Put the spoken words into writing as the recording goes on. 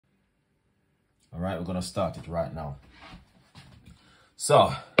All right, we're gonna start it right now.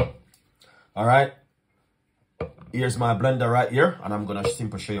 So, all right, here's my blender right here, and I'm gonna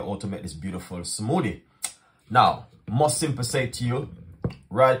simply show you how to make this beautiful smoothie. Now, must simply say to you,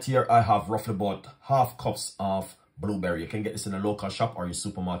 right here I have roughly about half cups of blueberry. You can get this in a local shop or your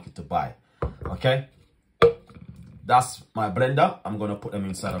supermarket to buy. Okay, that's my blender. I'm gonna put them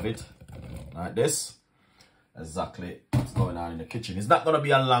inside of it like this. Exactly what's going on in the kitchen. It's not gonna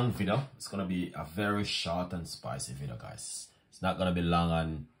be a long video. It's gonna be a very short and spicy video, guys. It's not gonna be long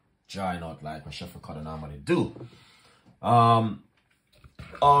and drying out like my Chef Ricardo normally do.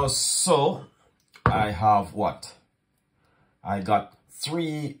 Also, I have what? I got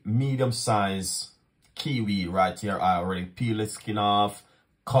 3 medium-sized kiwi right here. I already peeled the skin off,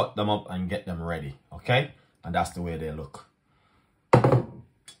 cut them up, and get them ready. Okay, and that's the way they look.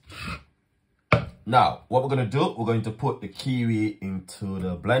 Now, what we're going to do, we're going to put the kiwi into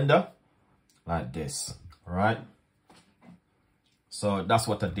the blender like this, all right? So that's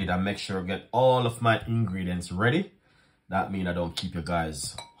what I did. I make sure I get all of my ingredients ready. That means I don't keep you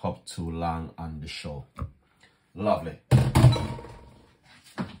guys up too long on the show. Lovely.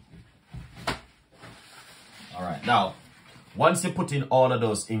 All right, now, once you put in all of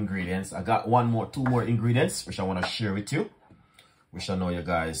those ingredients, I got 2 more ingredients, which I want to share with you, which I know you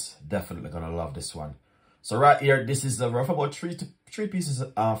guys definitely gonna love this one. So right here, this is rough about 3 pieces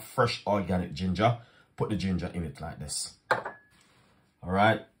of fresh organic ginger. Put the ginger in it like this. All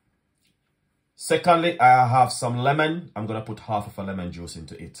right. Secondly, I have some lemon. I'm gonna put half of a lemon juice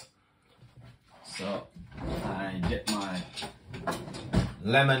into it. So I get my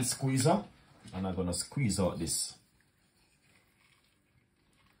lemon squeezer and I'm gonna squeeze out this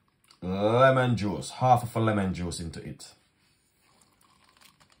lemon juice, half of a lemon juice into it.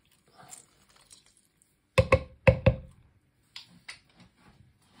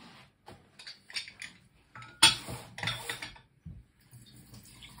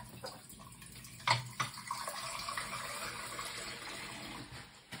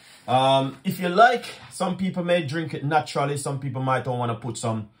 If you like, some people may drink it naturally. Some people might want to put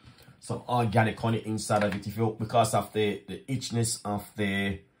some organic honey inside of it because of the itchiness of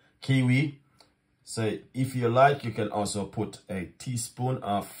the kiwi. So if you like, you can also put a teaspoon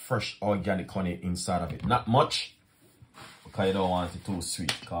of fresh organic honey inside of it. Not much, because you don't want it too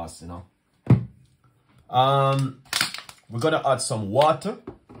sweet, because, you know. We're gonna add some water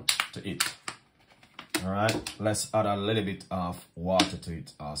to it. All right, let's add a little bit of water to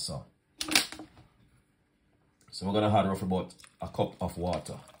it also. So we're gonna add roughly about a cup of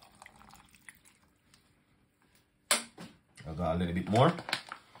water. I got a little bit more,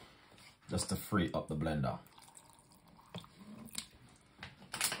 just to free up the blender.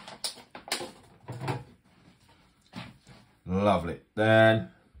 Lovely. Then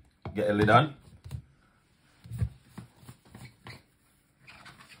get a lid on.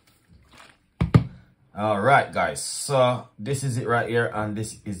 All right, guys, so this is it right here, and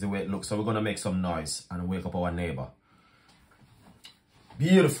this is the way it looks. So we're gonna make some noise and wake up our neighbor.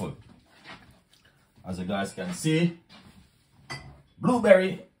 Beautiful. As you guys can see,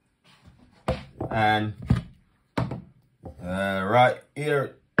 blueberry, and right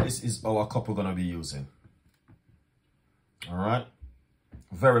here, this is our cup we're gonna be using. All right,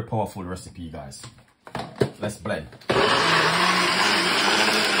 very powerful recipe, guys. Let's blend.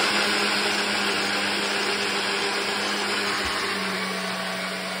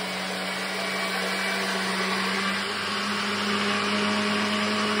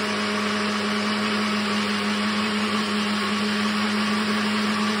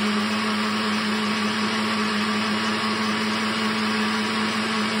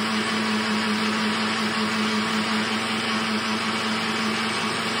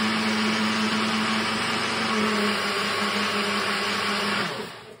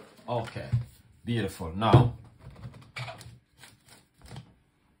 Okay, beautiful. Now,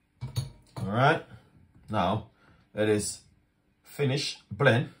 all right, now it is finished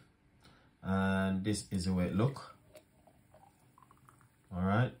blend, and this is the way it look. All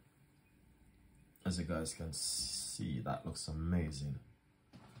right, as you guys can see, that looks amazing.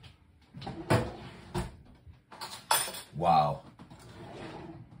 Wow.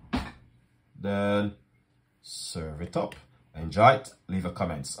 Then serve it up. Enjoy it. Leave a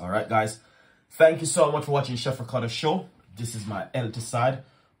comments. All right, guys. Thank you so much for watching Chef Ricardo show. This is my healthy side.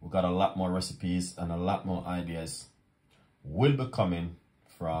 We've got a lot more recipes and a lot more ideas will be coming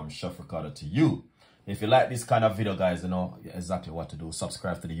from Chef Ricardo to you. If you like this kind of video, guys, you know exactly what to do.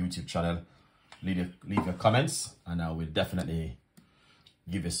 Subscribe to the YouTube channel. Leave your comments, and I will definitely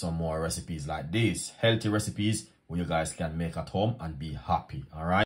give you some more recipes like these. Healthy recipes where you guys can make at home and be happy. All right.